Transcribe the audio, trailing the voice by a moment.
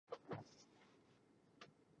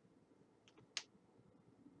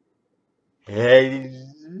Hello.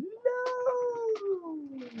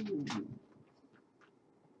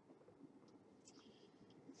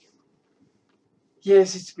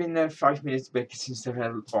 Yes, it's been 5 minutes back since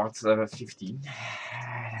the part 15.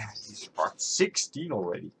 This is part 16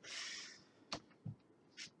 already.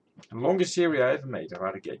 The longest series I ever made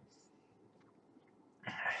about a game.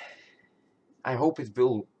 I hope it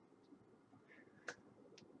will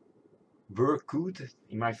work good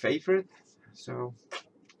in my favorite. So,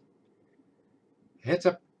 heads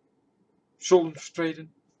up, shoulders straighten,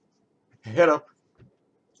 head up.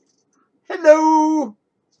 Hello!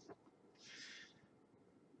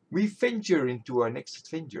 We venture into our next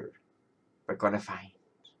adventure. We're gonna find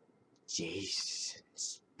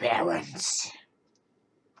Jason's parents.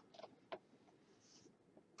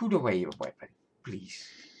 Put away your weapon, please.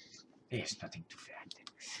 There's nothing to find.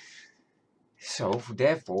 So,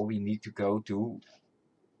 therefore, we need to go to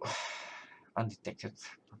undetected.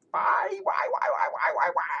 Why?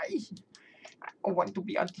 I don't want to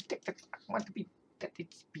be undetected. I want to be that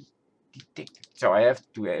it's be detected. So I have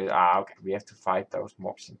to. Okay, we have to fight those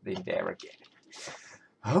mobs in there again.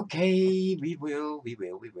 Okay, we will.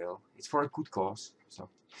 It's for a good cause. So.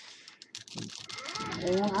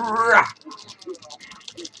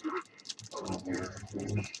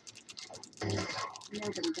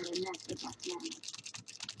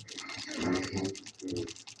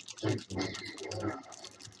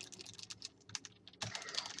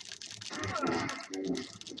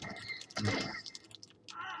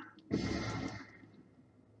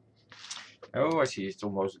 Oh, I see it's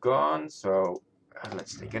almost gone. So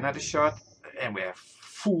let's take another shot, and we have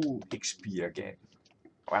full XP again.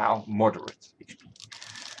 Well, moderate XP.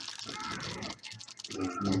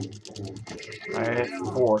 I have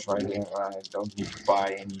 4, so I don't need to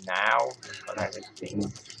buy any now. But I think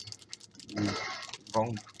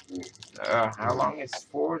won't. How long is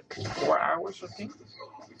 4? 4 hours, I think.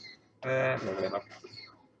 No,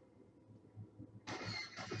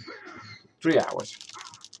 3 hours.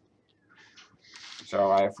 So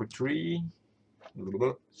I have for 3,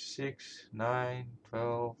 6, 9,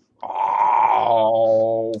 12.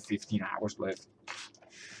 Oh, 15 hours left.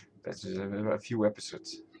 That's a few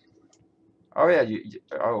episodes. Oh yeah,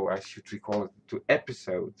 oh, I should recall it to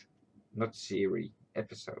episode, not series.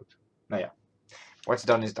 Episode. No, yeah. What's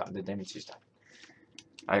done is done. The damage is done.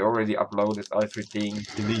 I already uploaded everything,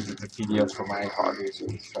 deleted the videos from my hard disk,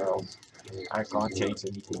 so I can't change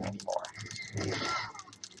anything anymore.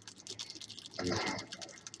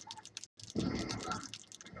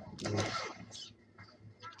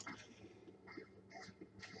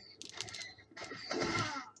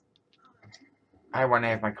 I want to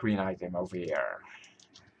have my green item over here.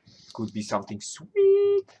 Could be something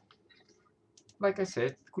sweet. Like I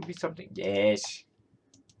said, it could be something. Yes.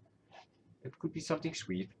 It could be something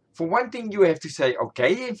sweet. For one thing, you have to say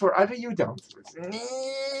okay, and for other, you don't.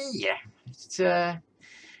 Yeah.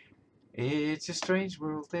 It's a strange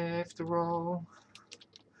world after all.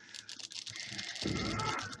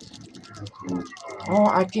 Oh,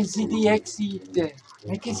 I can see the exit.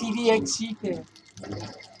 I can see the exit.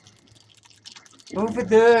 Over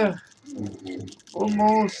there.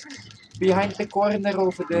 Almost. Behind the corner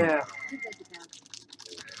over there.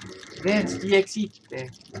 That's the exit.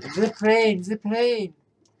 The plane.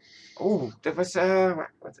 Oh, that was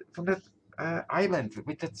from that island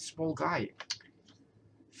with that small guy.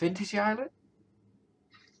 Fantasy Island?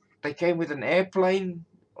 They came with an airplane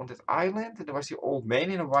on that island, and there was the old man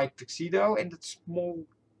in a white tuxedo and that small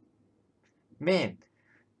man.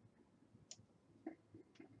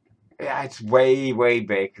 Yeah, it's way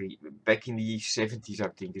back in the 70s, I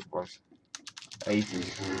think it was.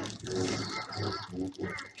 80s.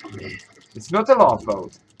 It's not a love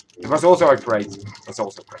boat. It was also a crate. That's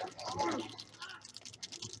also great.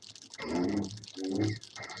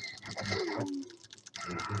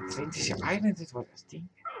 Fantasy Island, it was, I think.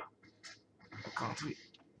 I can't read.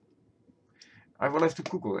 I will have to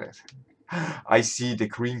Google that. I see the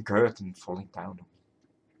green curtain falling down.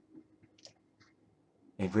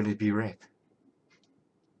 And will it be red?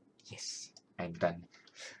 Yes, I'm done.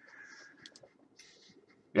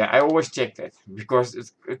 Yeah, I always check that because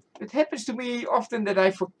it happens to me often that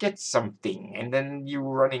I forget something, and then you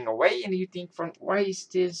running away and you think, from why is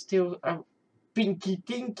there still a pinky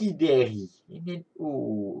tinky there? And then,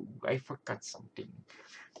 oh, I forgot something.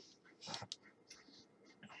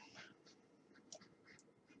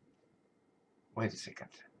 Wait a second.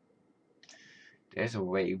 There's a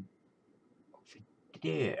way over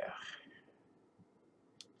there.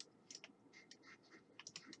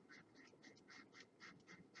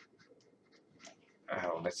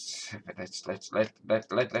 Oh, let's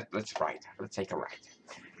ride. Let's take a ride.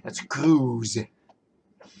 Let's cruise.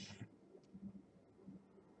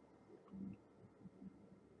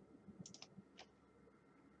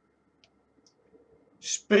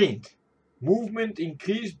 Sprint. Movement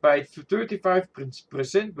increased by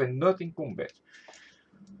 35% when not in combat.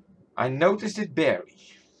 I noticed it barely.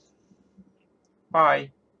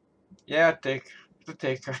 Bye. Yeah, take.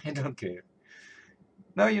 I don't care.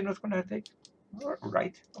 No, you're not gonna take.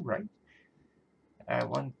 Alright, alright. I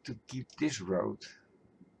want to keep this road.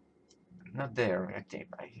 Not there, I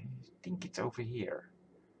think it's over here.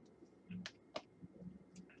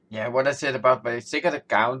 Yeah, what I said about my second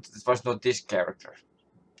account, it was not this character.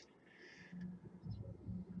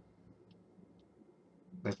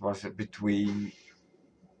 That was between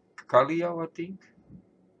Kallio, I think.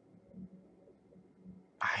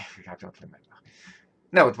 I don't remember.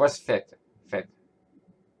 No, it was Fed.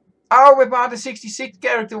 Oh, about the 66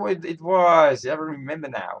 character it was. I remember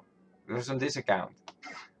now. It was on this account.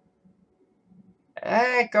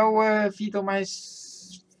 Go feed on my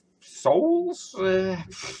souls?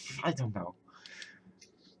 I don't know.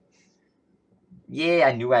 Yeah,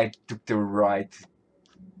 I knew I took the right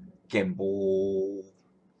gamble.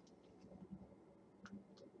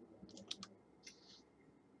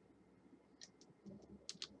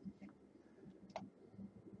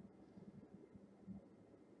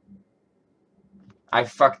 I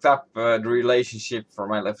fucked up the relationship for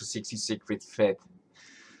my level 66 with Fed.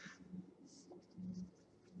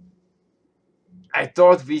 I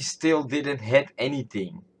thought we still didn't have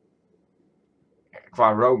anything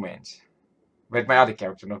qua romance with my other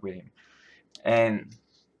character, not with him. And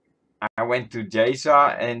I went to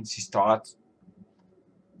jeasa and she started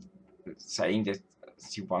saying that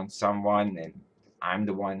she wants someone and I'm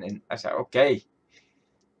the one, and I said okay.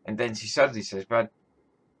 And then she suddenly says, but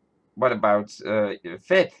what about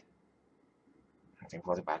Fed? I think,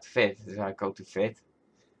 what about Fed? So I go to Fed.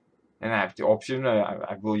 And I have the option.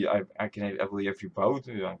 I will you have your boat.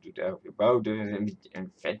 I want to have your boat. And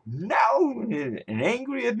Fed, no, and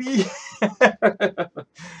angry at me.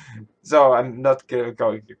 So I'm not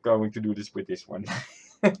going to do this with this one.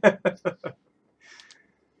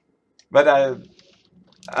 But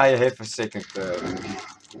I have a second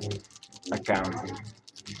account.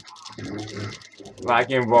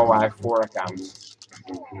 Like in WoW, I have 4 accounts.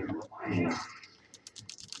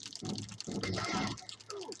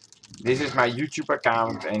 This is my YouTube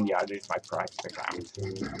account, and the other is my private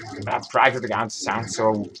account. Private account sounds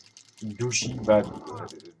so douchey, but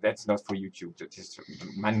that's not for YouTube. That is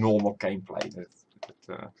my normal gameplay.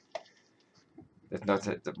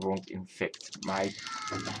 That won't infect my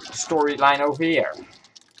storyline over here.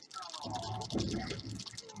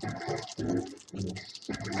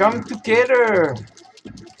 Come together.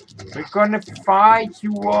 We're gonna fight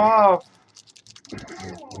you off.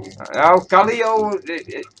 Oh, Kallio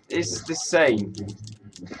is the same.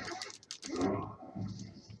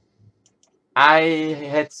 I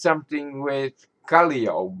had something with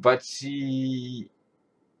Kallio, but she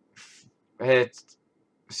had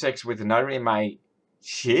sex with another in my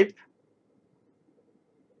ship.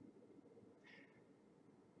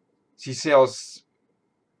 She sells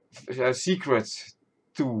secrets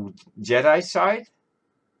to Jedi side,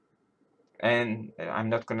 and I'm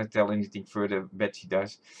not gonna tell anything further, but she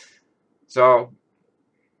does. So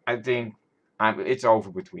I think it's over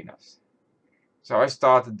between us. So I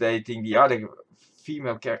started dating the other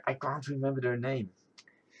female character. I can't remember their name.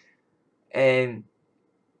 And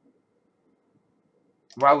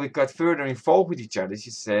while we got further involved with each other, she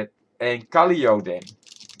said, and Kallio then.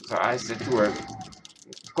 So I said to her,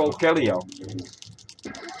 call Kallio.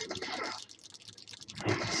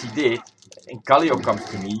 She did. And Kallio comes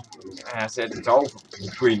to me. And I said, it's over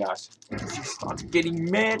between us. And she starts getting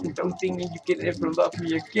mad and don't think you can ever love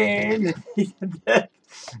me again. You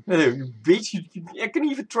bitch, I can't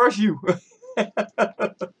even trust you.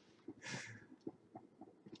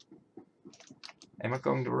 Am I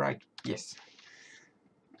going the right? Yes.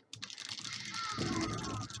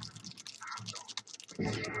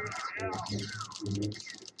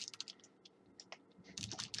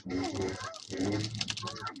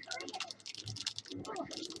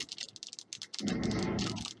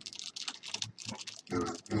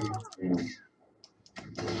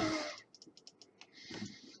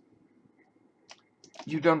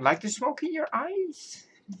 You don't like the smoke in your eyes?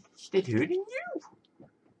 Is that hurting you?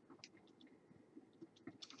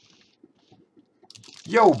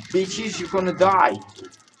 Yo, bitches, you're gonna die.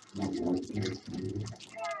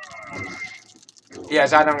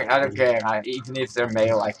 Yes, I don't care. Even if they're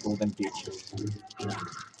male, I call them bitches.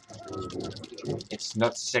 It's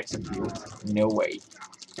not sex appeal. No way.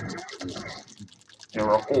 They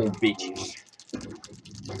are all bitches.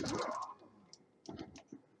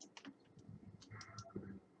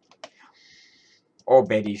 more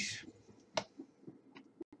baddies.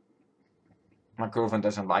 My girlfriend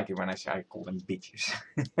doesn't like it when I call them bitches.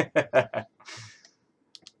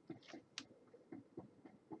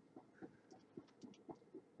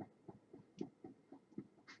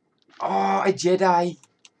 Oh, a Jedi.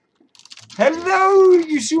 Hello,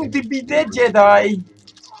 you soon to be dead Jedi.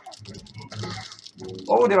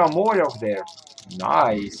 Oh, there are more over there.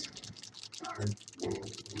 Nice.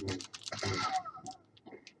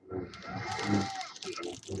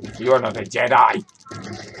 You're not a Jedi.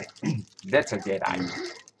 That's a Jedi.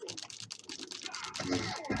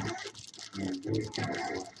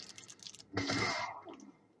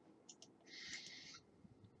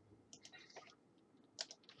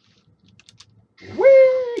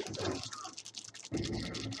 Whee!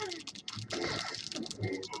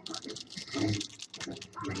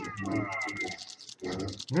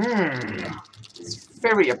 It's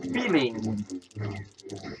very appealing.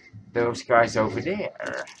 Those guys over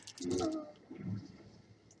there.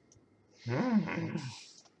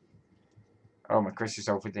 Oh, my crush is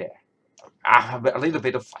over there. Ah, a little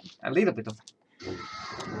bit of fun. A little bit of fun.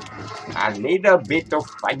 A little bit of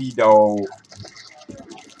funny though.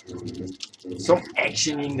 Some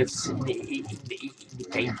action in the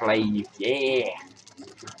gameplay. Yeah.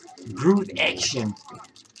 Brute action.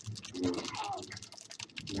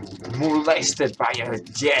 Molested by a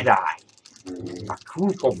Jedi. A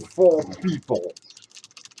group of 4 people.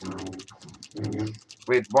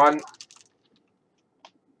 With one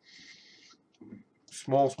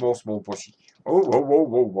small pussy. Oh, whoa, whoa,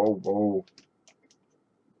 whoa, whoa, whoa.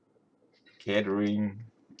 Gathering.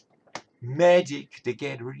 Magic the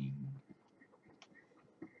Gathering.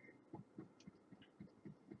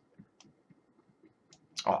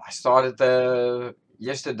 Oh, I started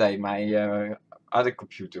yesterday my other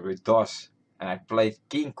computer with DOS and I played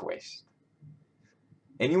King Quest.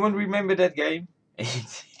 Anyone remember that game?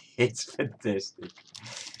 It's fantastic.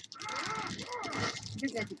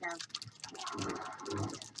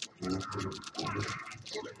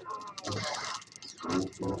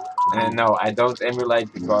 No, I don't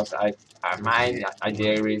emulate because my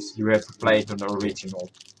idea is you have to play it on the original,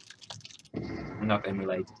 not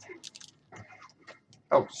emulate it.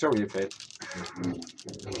 Oh, sorry, Vet.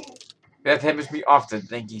 That happens to me often,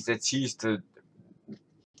 thinking that she's the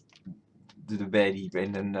baddie,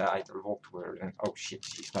 and then I walk to her, and oh shit,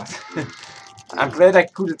 she's not. I'm glad I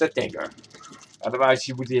couldn't attack her. Otherwise,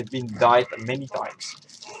 she would have been died many times.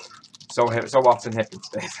 So often happens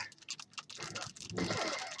that.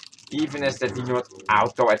 Even as that, not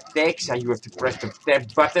auto attacks, and you have to press the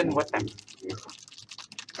tab button. What the?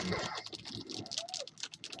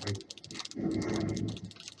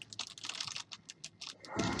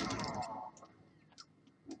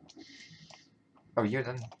 Oh, you're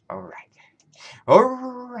done. All right. All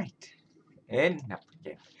right. And now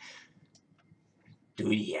again. To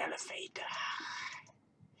the elevator.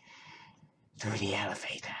 To the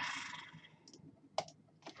elevator.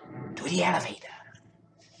 To the elevator.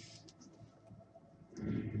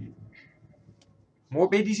 More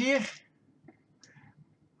babies here?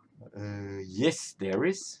 Yes, there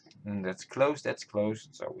is. And that's closed,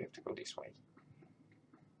 so we have to go this way.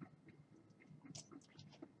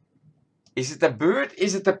 Is it a bird?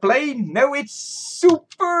 Is it a plane? No, it's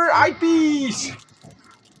super eyepiece!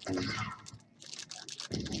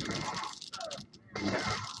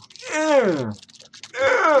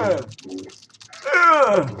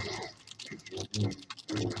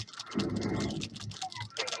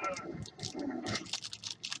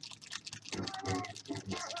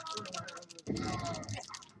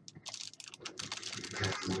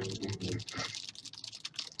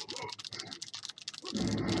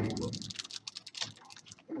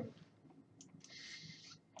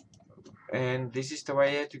 And this is the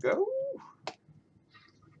way I have to go?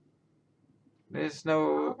 There's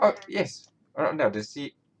no... Oh, yes. Oh, no, there's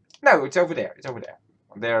the... No, it's over there. It's over there.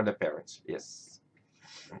 There are the parents. Yes.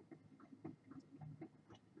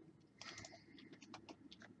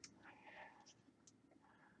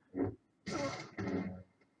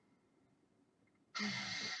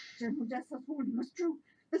 General Jeasa's warning was true.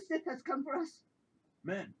 The Sith has come for us.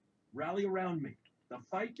 Men, rally around me. The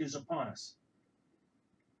fight is upon us.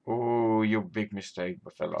 Oh, you big mistake, I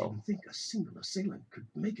fellow. didn't think a single assailant could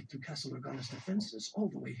make it through Castle Organa's defenses all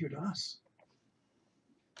the way here to us.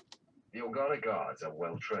 The Organa guards are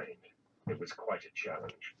well trained. It was quite a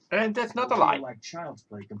challenge. And that's not a It'll lie. feel like child's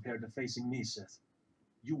play compared to facing me, Sith.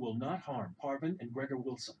 You will not harm Parvin and Gregor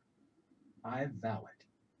Wilson. I vow it.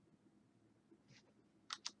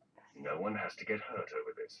 No one has to get hurt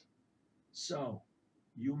over this. So,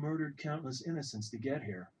 you murdered countless innocents to get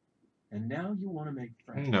here. And now you want to make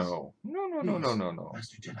friends. No. No.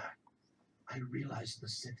 Master Jedi, I realize the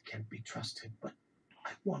Sith can't be trusted, but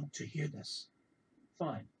I want to hear this.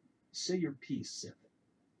 Fine. Say your piece, Sith.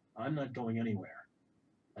 I'm not going anywhere.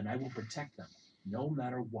 And I will protect them, no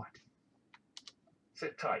matter what.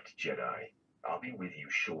 Sit tight, Jedi. I'll be with you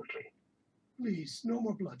shortly. Please, no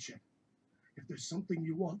more bloodshed. If there's something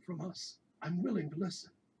you want from us, I'm willing to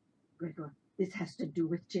listen. Gregor, this has to do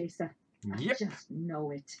with jeasa. Yep. I just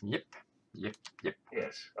know it. Yep.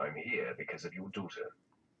 Yes, I'm here because of your daughter.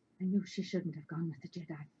 I knew she shouldn't have gone with the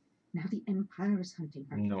Jedi. Now the Empire is hunting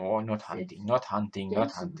her. No, not hunting. Not hunting. Not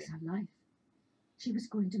Jeasa hunting. was her life. She was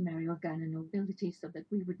going to marry Organa nobility so that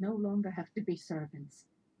we would no longer have to be servants.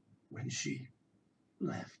 When she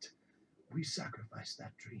left, we sacrificed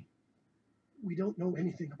that dream. We don't know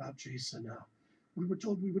anything about jeasa now. We were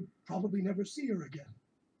told we would probably never see her again.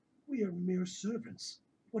 We are mere servants.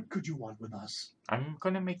 What could you want with us? I'm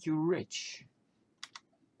gonna make you rich.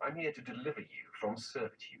 I'm here to deliver you from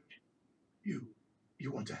servitude.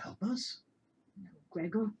 You want to help us? No,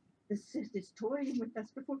 Gregor, the Sith is toying with us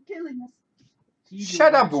before killing us. Heed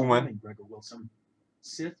Shut your up, wife's woman. warning, Gregor Wilson.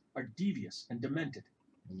 Sith are devious and demented.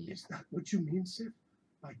 Is that what you mean, Sith?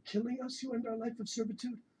 By killing us, you end our life of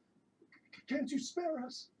servitude? Can't you spare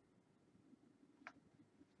us?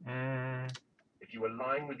 If you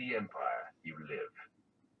align with the Empire, you live.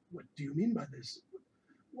 What do you mean by this?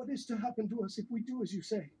 What is to happen to us if we do as you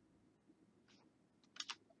say?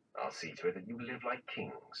 I'll see to it that you live like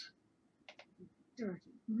kings. Dirty,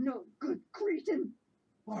 no good cretin.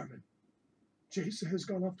 Marvin, jeasa has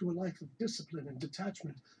gone off to a life of discipline and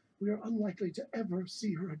detachment. We are unlikely to ever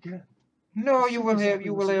see her again. No, The you Sith will is have offering us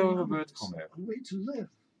a a way word out, from her. a way to live.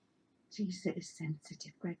 Jeasa is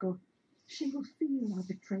sensitive, Gregor. She will feel our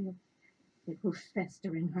betrayal. It will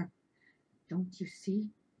fester in her. Don't you see?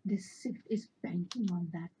 This Sith is banking on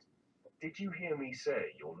that. Did you hear me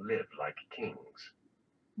say you'll live like kings?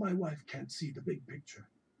 My wife can't see the big picture.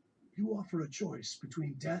 You offer a choice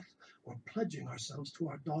between death or pledging ourselves to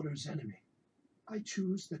our daughter's enemy. I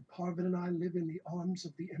choose that Parvin and I live in the arms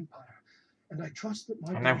of the Empire, and I trust that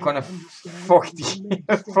my And I'm daughter gonna will understand fuck and remain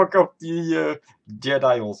the strong. fuck up the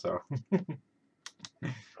Jedi also.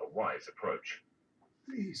 A wise approach.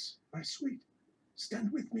 Please, my sweet,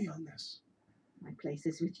 stand with me on this. My place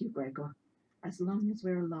is with you, Gregor. As long as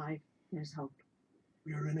we're alive, there's hope.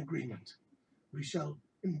 We are in agreement. We shall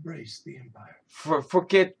embrace the Empire.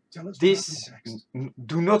 Forget Tell us this. what happens next.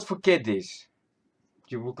 Do not forget this.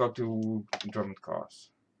 You will go to Drummond Cars.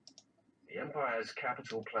 The Empire's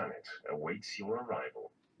capital planet awaits your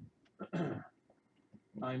arrival.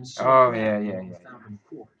 I'm so Oh, glad yeah. you found an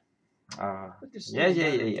accord. But this Yeah. little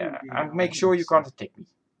matter of you being I'll our make sure you enemies, can't attack me.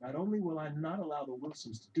 Not only will I not allow the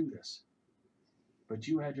Wilsons to do this, but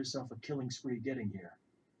you had yourself a killing spree getting here.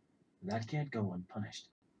 And that can't go unpunished.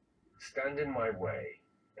 Stand in my way,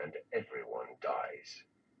 and everyone dies.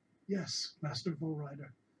 Yes, Master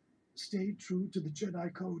Volrider. Stay true to the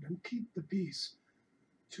Jedi Code and keep the peace.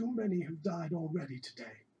 Too many have died already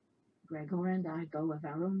today. Gregor and I go of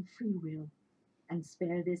our own free will and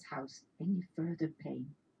spare this house any further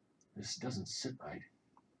pain. This doesn't sit right.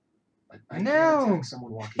 I No. can't attack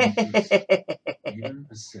someone walking in peace, even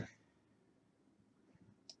a Sith.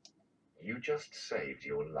 You just saved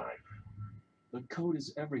your life. The code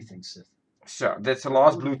is everything, Sith. So that's the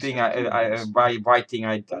last blue thing white thing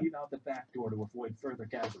I done. Leave out the back door to avoid further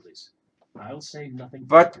casualties. I'll say nothing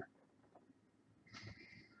But- further.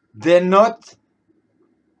 They're not.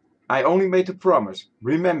 I only made a promise.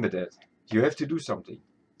 Remember that. You have to do something.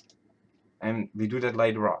 And we do that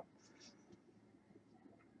later on.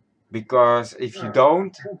 Because if you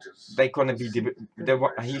don't, they're gonna be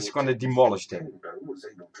he's gonna demolish them. Kingdom was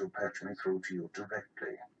able to patch me through to you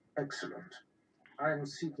directly. Excellent. I am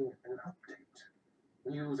seeking an update.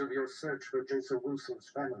 News of your search for jeasa Wilson's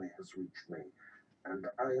family has reached me, and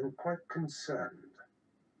I am quite concerned.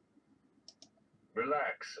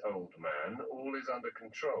 Relax, old man. All is under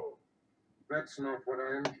control. That's not what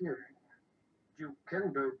I am hearing. Duke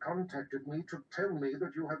Kendo contacted me to tell me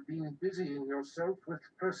that you have been busying yourself with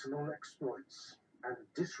personal exploits and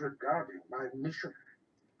disregarding my mission.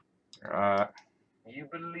 You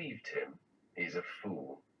believed him? He's a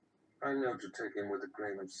fool. I know to take him with a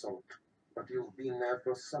grain of salt, but you've been there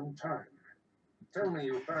for some time. Tell me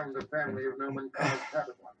you found the family of Noman Kai's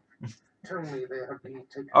Padawan. Tell me they have been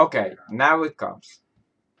taken Okay, care of. now it comes.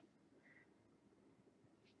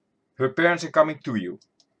 Her parents are coming to you.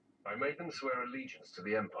 I made them swear allegiance to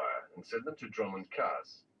the Empire and sent them to Drummond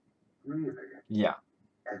Cars. Really? Yeah.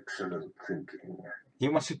 Excellent thinking. He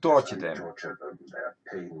wants to As torture I them. torture them, their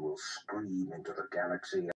pain will scream into the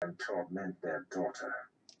galaxy and torment their daughter.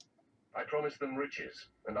 I promised them riches,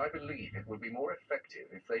 and I believe it would be more effective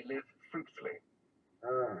if they live fruitfully.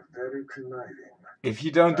 Ah, very conniving. If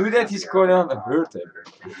you don't do The that, he's happier gonna you are hurt him.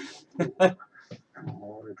 that Imperial rule, the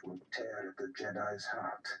more it will tear at the Jedi's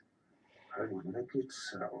heart. I will make it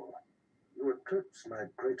so. You eclipse my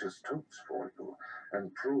greatest hopes for you,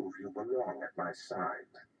 and prove you belong at my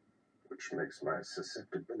side, which makes my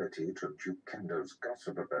susceptibility to Duke Kendo's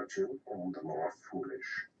gossip about you all the more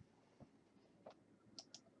foolish.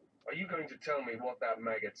 Are you going to tell me what that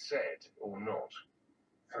maggot said, or not?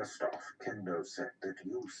 First off, Kendo said that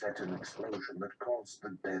you set an explosion that caused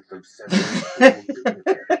the death of several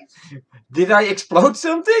dignitaries. Did I explode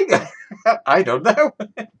something? I don't know.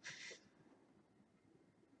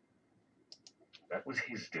 That was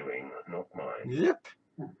his doing, not mine. Yep.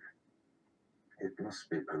 It must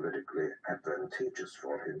be politically advantageous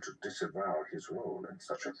for him to disavow his role in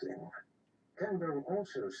such a thing. Kendo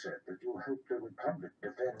also said that you helped the Republic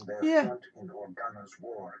defend their front in Organa's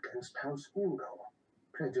war against House Ulgo,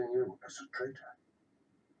 painting you as a traitor.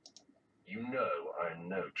 You know I'm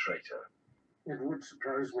no traitor. It would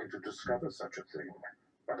surprise me to discover such a thing,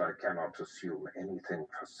 but I cannot assume anything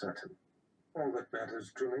for certain. All that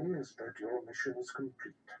matters to me is that your mission is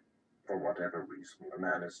complete. For whatever reason, the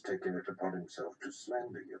man has taken it upon himself to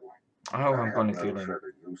slander you. Oh, I'm I gonna have kill no him.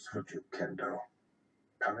 further use for Duke Kendo.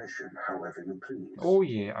 Punish him however you please. Oh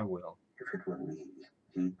yeah, I will. If it were me,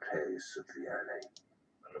 he'd pay severely.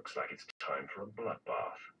 Looks like it's time for a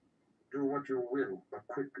bloodbath. Do what you will, but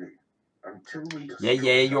quickly. Until we Yeah,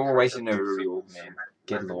 destroy you're the always threat in of a hurry, Jeasa old Wilson, man.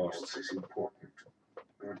 Get nothing lost. else is important.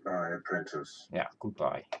 Goodbye, apprentice. Yeah,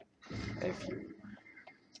 goodbye. F you.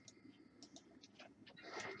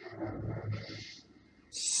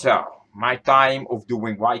 So, my time of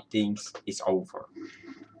doing right things is over.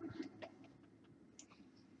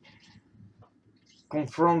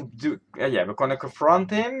 Yeah, we're gonna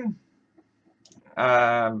confront him.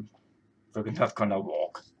 We're not gonna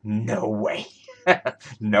walk. No way.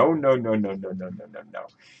 No, no, no, no, no, no, no, no, no.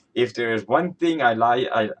 If there is one thing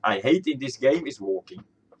I hate in this game is walking.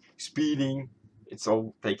 Speeding, it's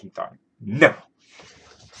all taking time. No.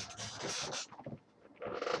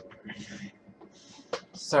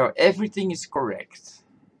 So everything is correct.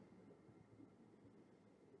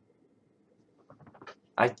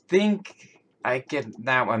 I think I get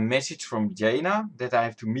now a message from Jaina that I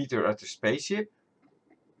have to meet her at the spaceship.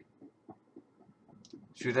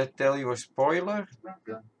 Should I tell you a spoiler?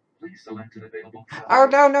 Please select an available travel. Oh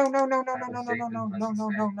no no no no no no no no no no no no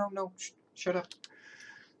no no no! Shut up.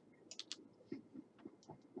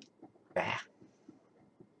 Bah.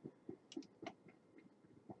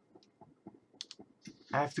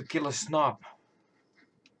 I have to kill a snob.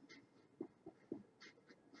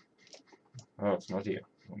 Oh, it's not here.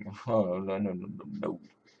 Oh no no no no no.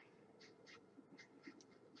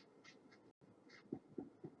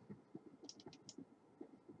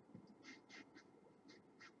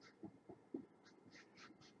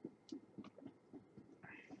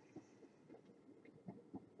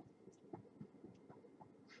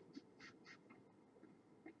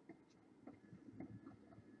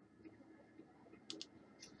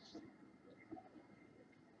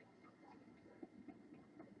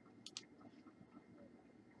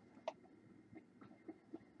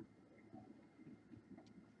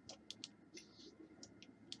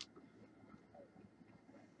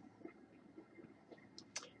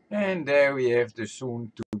 And there we have the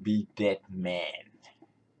soon-to-be dead man.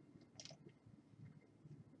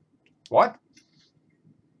 What?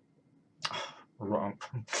 Wrong.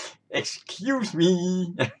 Excuse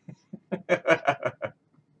me.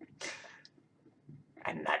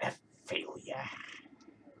 Another failure.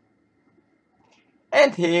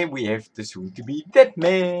 And here we have the soon-to-be dead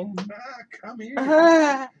man. Come here.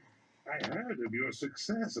 Ah. I heard of your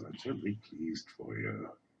success and I'm certainly pleased for you.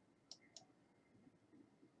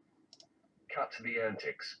 Cut to the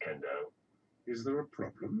antics, Kendo. Is there a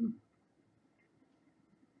problem?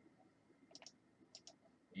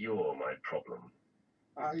 You're my problem.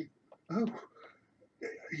 Oh,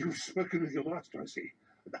 you've spoken with your master, I see.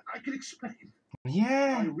 I can explain.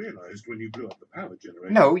 Yeah. I realized when you blew up the power generator,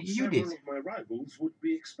 No, you did. several of my rivals would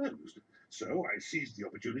be exposed. So I seized the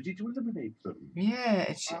opportunity to eliminate them.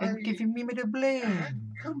 Yeah, and giving me the blame. I had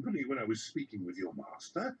company when I was speaking with your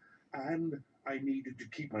master, and I needed to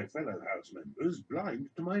keep my fellow house members blind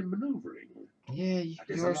to my maneuvering. Yeah,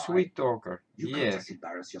 you're a sweet talker. You Yes. contacted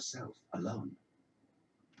Barris yourself, alone.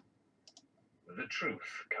 The truth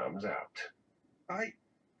comes out. I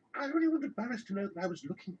really wanted Barris to know that I was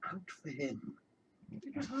looking out for him.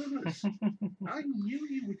 It was harmless. I knew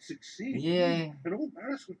you would succeed. Yeah. And all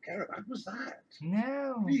Barris would care about was that.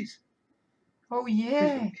 No. Please. Oh Please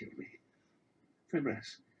yeah. don't kill me.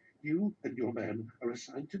 Fimres, you and your men are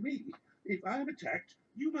assigned to me. If I am attacked,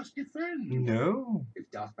 you must defend. No.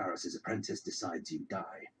 If Darth Barris's apprentice decides you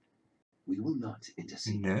die, we will not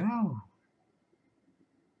intercede. No.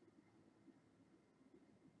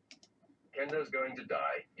 Kendo's going to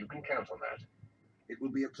die. You can count on that. It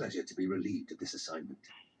will be a pleasure to be relieved of this assignment.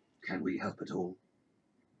 Can we help at all?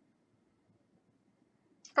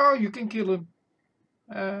 Oh, you can kill him.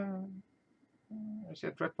 I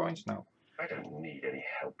said red points now. I don't need any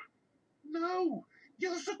help. No,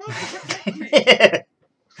 you're supposed to protect me.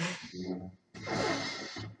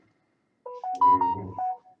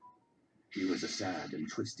 He was a sad and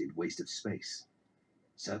twisted waste of space.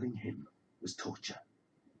 Serving him was torture.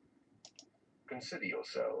 Consider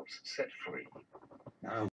yourselves set free.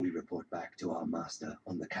 Now we report back to our master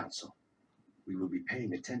on the council. We will be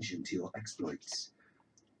paying attention to your exploits.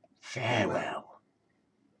 Farewell.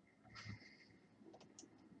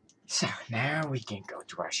 So now we can go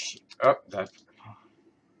to our ship. Oh, that.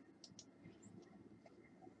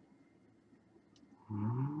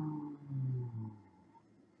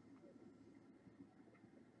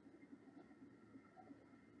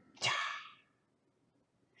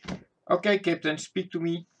 Okay, Captain, speak to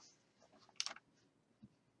me.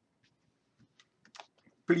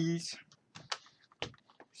 Please.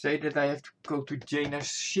 Say that I have to go to Jaina's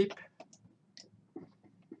ship.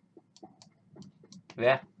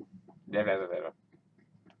 There. There.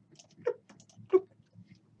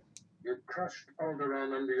 You crushed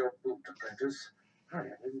Alderaan under your boot, apprentice. I am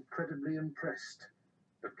incredibly impressed.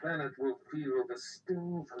 The planet will feel the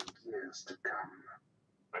sting for years to come.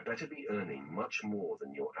 I better be earning much more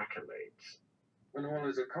than your accolades. When all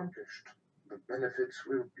is accomplished, the benefits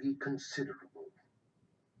will be considerable.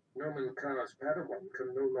 Nomen Klaar's Padawan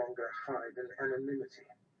can no longer hide in anonymity.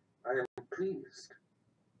 I am pleased.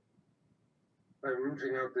 By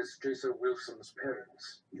rooting out this jeasa Wilson's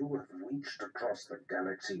parents, you have reached across the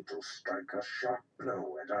galaxy to strike a sharp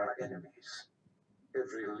blow at our enemies.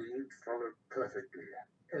 Every lead followed perfectly,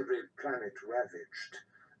 every planet ravaged.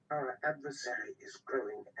 Our adversary is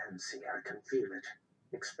growing antsy, I can feel it.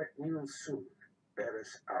 Expect news soon.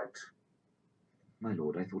 Barris out. My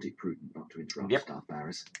lord, I thought it prudent not to interrupt Yep. Darth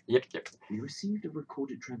Barris. Yep. We received a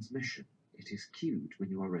recorded transmission. It is queued when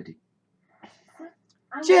you are ready.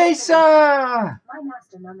 Jeasa! My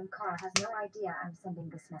master, Nomen Klaar, has no idea I'm sending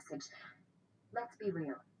this message. Let's be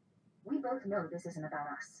real. We both know this isn't about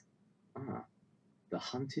us. Ah, the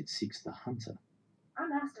hunted seeks the hunter. Our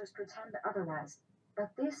masters pretend otherwise,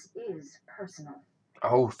 but this is personal.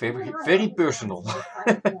 Oh, very personal.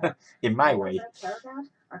 In my way. What I care about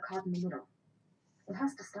are caught in the middle. It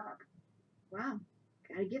has to stop. Wow,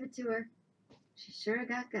 gotta give it to her. She sure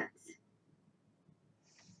got guts.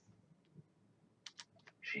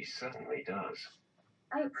 She certainly does.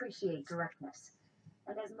 I appreciate directness.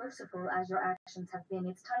 And as merciful as your actions have been,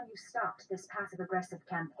 it's time you stopped this passive-aggressive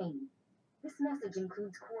campaign. This message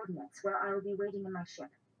includes coordinates where I will be waiting in my ship.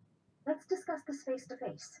 Let's discuss this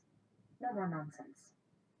face-to-face. No more nonsense.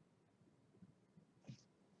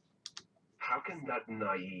 How can that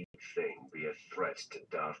naive thing be a threat to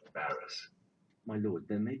Darth Barris? My lord,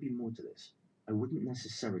 there may be more to this. I wouldn't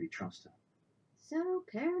necessarily trust her. So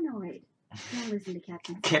paranoid. Now listen to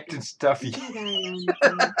Captain Captain Stuffy. Leave that alone with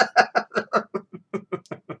him.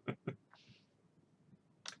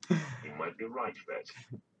 You might be right, Vet.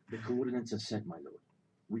 The coordinates are sent, my lord.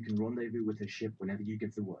 We can rendezvous with her ship whenever you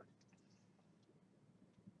give the word.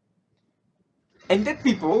 And that,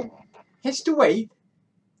 people, has to wait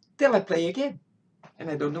till I play again. And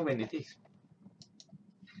I don't know when it is.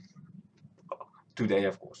 Today,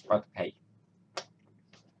 of course, but hey.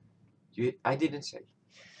 I didn't say.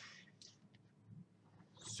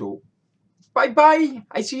 So, bye-bye.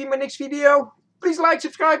 I see you in my next video. Please like,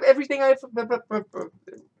 subscribe, everything I have.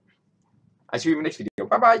 I see you in my next video.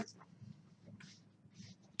 Bye-bye.